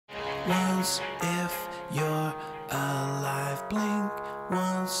once if you're alive. Blink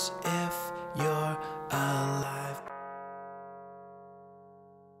once if you're alive.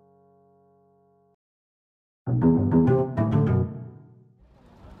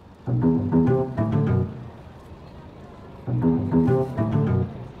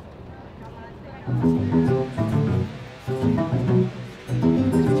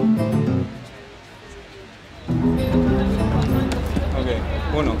 Ok,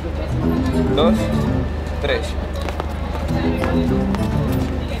 1, 2, 3. 1.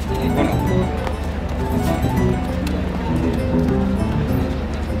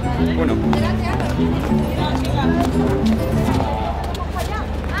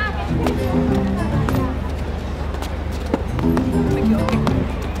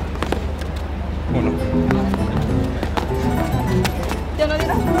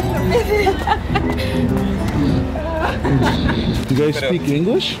 You guys speak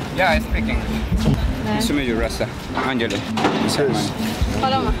English? Yeah, I speak English. Nice to meet you, Rasta. Angelo.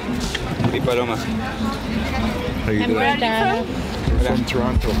 Paloma. Y Paloma. How you And where doing? are you from? From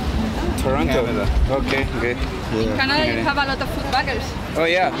Toronto. Toronto. Canada. Okay, good. In Canada you have a lot of food baggers. Oh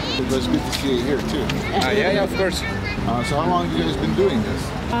yeah. But it's good to see you here too. Yeah, of course. So how long have you guys been doing this?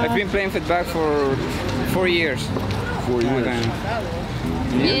 I've been playing football for 4 years. 4 years.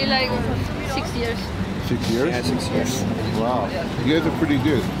 Me like 6 years. 6 years? Yeah, 6 years. Wow. You guys are pretty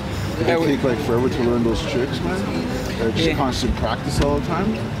good. Did it take like forever to learn those tricks, man? Just constant practice all the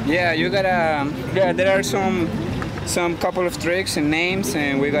time? Yeah, you gotta. Yeah, there are some couple of tricks and names,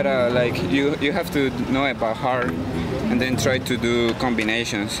 and we gotta like you have to know it by heart, and then try to do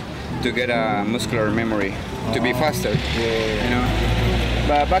combinations to get a muscular memory to be faster. You know.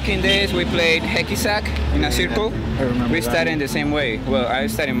 But back in days we played hacky sack in a circle. I remember we started in the same way. Well, I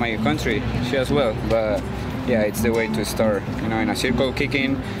started in my country, she as well, but yeah, it's the way to start. You know, in a circle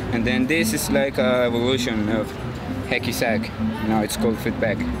kicking, and then this is like a evolution of hacky sack. Now it's called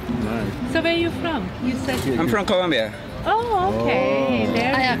footback. Nice. So where are you from? You said. I'm from Colombia. Oh, okay.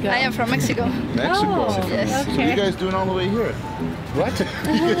 There you go. I am from Mexico. Mexico. Oh, yes. So what are you guys doing all the way here? What? You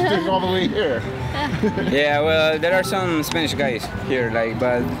guys doing all the way here? Yeah, well, there are some Spanish guys here, like,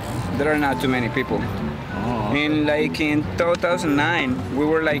 but there are not too many people. Oh. In 2009, we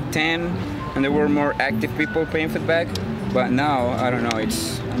were like 10, and there were more active people playing football. But now, I don't know.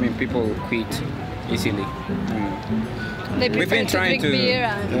 People quit easily. They We've prefer been to trying drink to- beer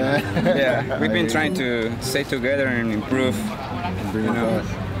and Yeah, we've been trying to stay together and improve. Bring You it know, back.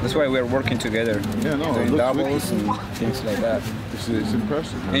 that's why we're working together, Yeah, no, it doing looks doubles and things like that. It's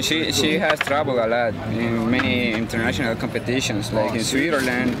impressive. Man. And she has traveled a lot in many international competitions, like in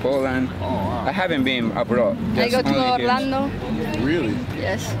Switzerland, Poland. Oh, wow. I haven't been abroad. I go just to only here. Orlando. Really?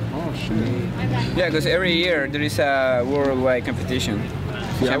 Yes. Oh, shit. Yeah, because every year there is a worldwide competition,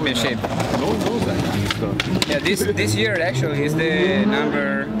 championship. No one knows that kind of stuff. Yeah, this year actually is the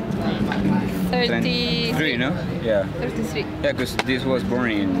number 33. no? Yeah, 33. yeah, because this was born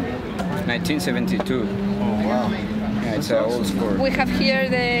in 1972. Oh, wow. Yeah, it's an old sport. We have here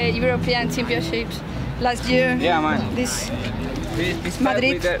the European Championships last year. Yeah, man. This This pack,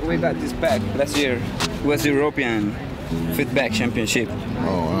 Madrid. we got this back last year. Was the European Footback Championship. Oh,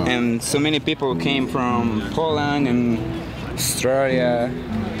 wow. And so many people came from Poland and Australia.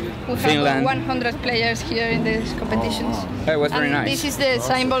 we Finland. have 100 players here in these competitions. It was very And nice. this is the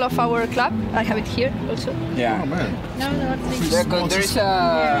symbol of our club. I have it here also. Yeah. Oh, man. No, thank Yeah, 'cause there is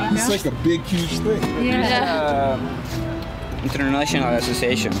a It's like a big, huge thing. Yeah. international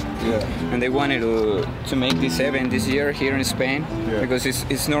association, Yeah. and they wanted to make this event this year here in Spain, because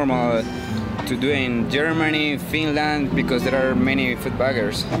it's normal to do in Germany, Finland, because there are many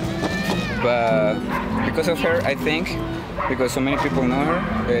footbaggers. But because of her, I think, because so many people know her,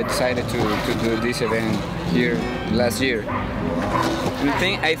 they decided to do this event here last year. And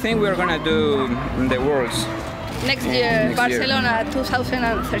I think we're gonna do the Worlds. Next year, Next year. Barcelona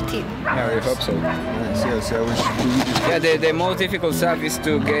 2013. Yeah, we hope so. Yes, yes. I wish we just Yeah, the most difficult stuff is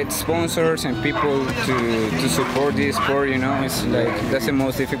to get sponsors and people to support this sport, you know. It's like, that's the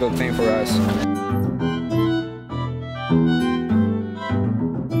most difficult thing for us.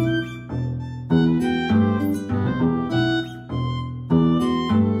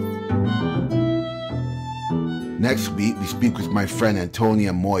 Next week, we speak with my friend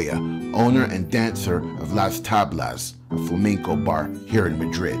Antonia Moya, owner and dancer of Las Tablas, a flamenco bar here in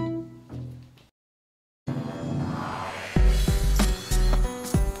Madrid.